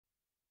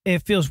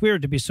It feels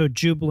weird to be so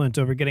jubilant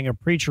over getting a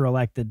preacher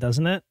elected,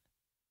 doesn't it?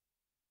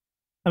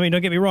 I mean,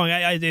 don't get me wrong.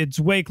 It's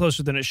way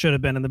closer than it should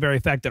have been. And the very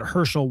fact that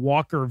Herschel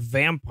Walker,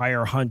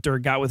 vampire hunter,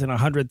 got within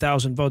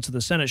 100,000 votes of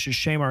the Senate should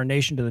shame our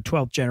nation to the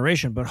 12th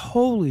generation. But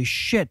holy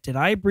shit, did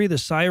I breathe a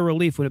sigh of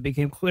relief when it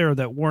became clear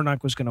that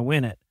Warnock was going to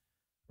win it,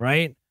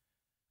 right?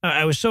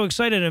 I was so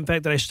excited, in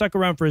fact, that I stuck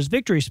around for his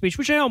victory speech,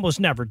 which I almost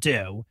never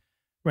do,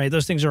 right?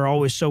 Those things are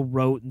always so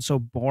rote and so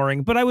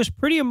boring. But I was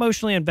pretty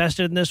emotionally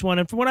invested in this one.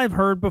 And from what I've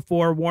heard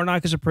before,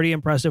 Warnock is a pretty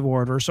impressive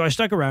orator. So I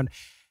stuck around.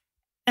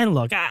 And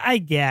look, I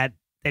get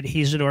that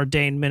he's an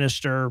ordained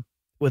minister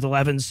with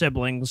 11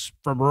 siblings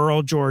from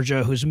rural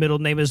Georgia whose middle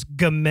name is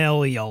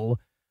Gamaliel,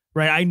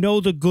 right? I know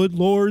the good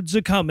Lord's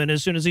a coming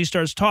as soon as he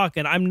starts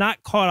talking. I'm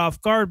not caught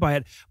off guard by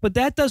it. But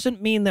that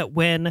doesn't mean that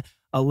when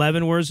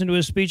 11 words into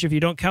his speech, if you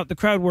don't count the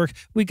crowd work,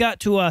 we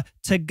got to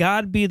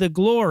God be the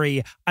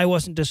glory, I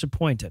wasn't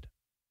disappointed.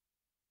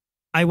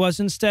 I was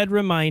instead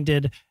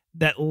reminded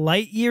that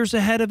light years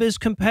ahead of his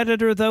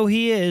competitor though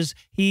he is,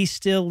 he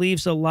still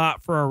leaves a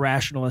lot for a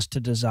rationalist to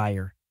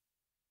desire.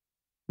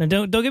 Now,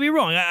 don't get me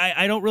wrong.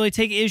 I don't really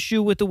take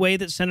issue with the way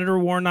that Senator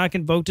Warnock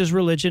invoked his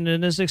religion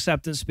in his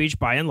acceptance speech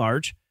by and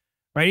large.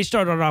 Right? He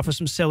started off with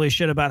some silly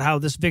shit about how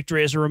this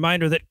victory is a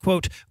reminder that,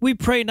 quote, we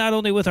pray not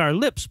only with our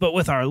lips, but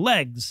with our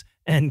legs,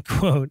 end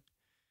quote.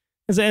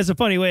 It's a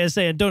funny way of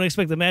saying, don't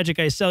expect the magic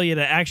I sell you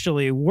to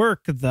actually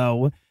work,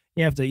 though.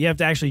 You have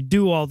to actually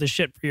do all this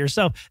shit for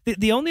yourself.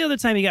 The only other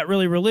time he got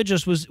really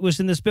religious was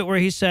in this bit where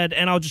he said,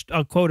 and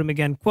I'll quote him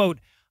again, quote,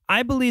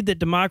 I believe that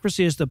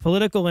democracy is the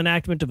political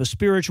enactment of a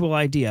spiritual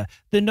idea,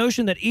 the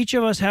notion that each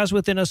of us has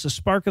within us a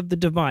spark of the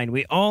divine.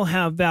 We all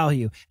have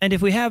value. And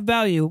if we have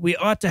value, we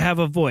ought to have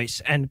a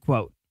voice, end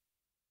quote.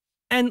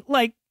 And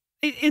like,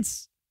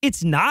 it's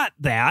not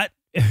that.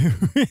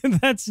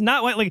 That's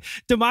not what, like,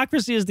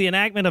 democracy is the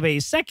enactment of a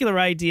secular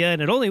idea,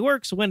 and it only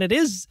works when it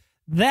is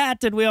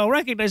that, and we all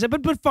recognize it.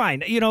 But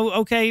fine,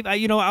 okay,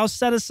 I'll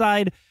set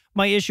aside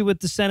my issue with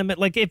the sentiment.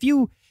 Like, if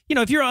your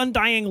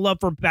undying love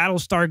for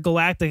Battlestar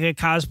Galactica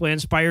cosplay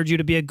inspired you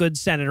to be a good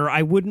senator,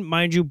 I wouldn't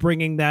mind you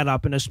bringing that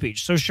up in a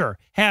speech. So sure,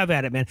 have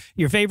at it, man.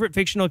 Your favorite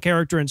fictional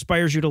character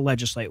inspires you to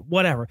legislate,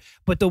 whatever.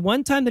 But the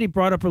one time that he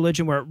brought up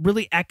religion where it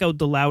really echoed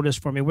the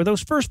loudest for me were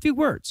those first few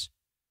words.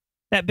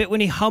 That bit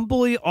when he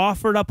humbly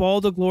offered up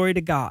all the glory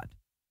to God.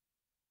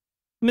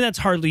 I mean, that's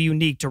hardly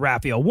unique to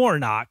Raphael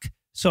Warnock.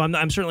 So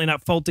I'm certainly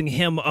not faulting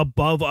him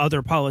above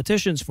other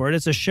politicians for it.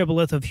 It's a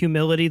shibboleth of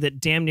humility that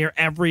damn near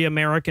every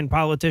American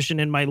politician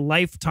in my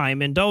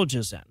lifetime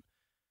indulges in.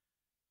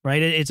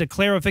 Right? It's a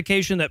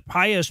clarification that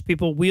pious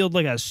people wield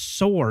like a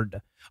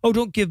sword. Oh,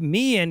 don't give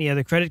me any of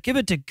the credit. Give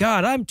it to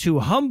God. I'm too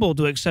humble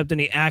to accept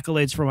any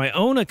accolades for my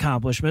own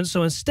accomplishments.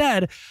 So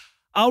instead,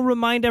 I'll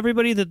remind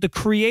everybody that the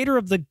creator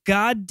of the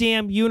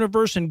goddamn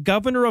universe and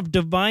governor of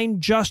divine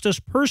justice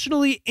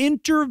personally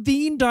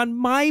intervened on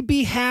my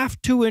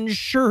behalf to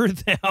ensure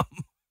them.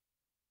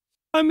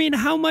 I mean,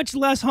 how much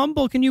less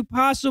humble can you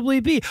possibly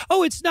be?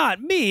 Oh, it's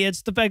not me.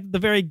 It's the fact that the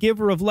very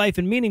giver of life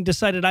and meaning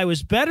decided I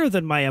was better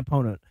than my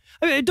opponent.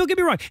 I mean, don't get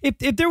me wrong.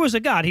 If there was a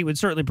God, he would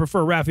certainly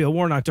prefer Raphael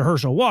Warnock to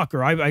Herschel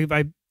Walker.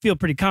 I feel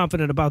pretty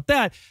confident about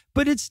that.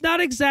 But it's not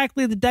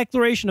exactly the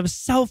declaration of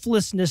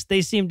selflessness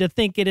they seem to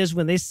think it is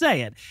when they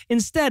say it.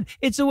 Instead,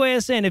 it's a way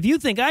of saying, if you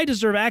think I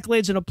deserve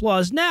accolades and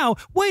applause now,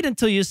 wait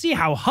until you see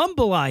how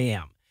humble I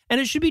am. And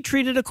it should be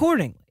treated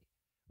accordingly.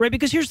 Right?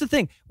 Because here's the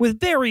thing. With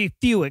very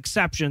few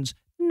exceptions,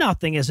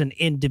 nothing is an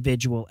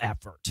individual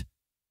effort.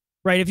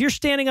 Right? If you're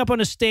standing up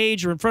on a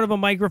stage or in front of a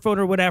microphone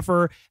or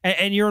whatever,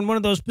 and you're in one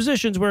of those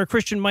positions where a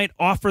Christian might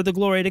offer the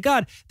glory to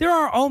God, there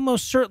are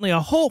almost certainly a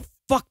whole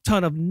fuck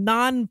ton of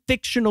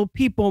non-fictional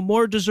people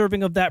more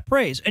deserving of that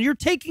praise. And you're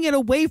taking it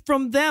away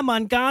from them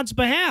on God's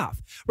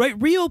behalf,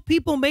 right? Real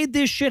people made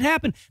this shit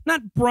happen,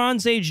 not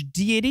Bronze Age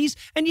deities.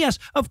 And yes,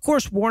 of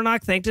course,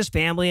 Warnock thanked his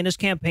family and his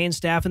campaign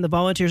staff and the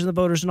volunteers and the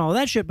voters and all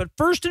that shit. But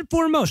first and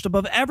foremost,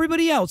 above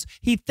everybody else,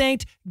 he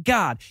thanked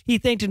God. He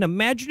thanked an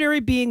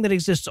imaginary being that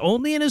exists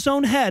only in his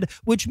own head,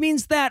 which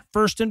means that,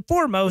 first and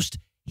foremost,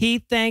 he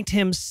thanked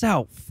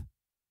himself.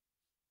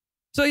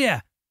 So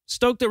yeah,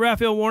 stoked that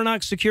Raphael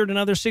Warnock secured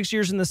another 6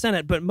 years in the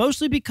Senate, but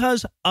mostly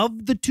because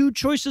of the two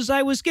choices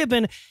I was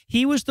given,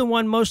 he was the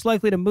one most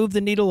likely to move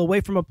the needle away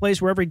from a place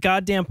where every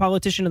goddamn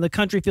politician in the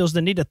country feels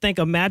the need to thank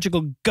a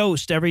magical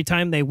ghost every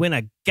time they win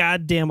a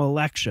goddamn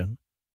election.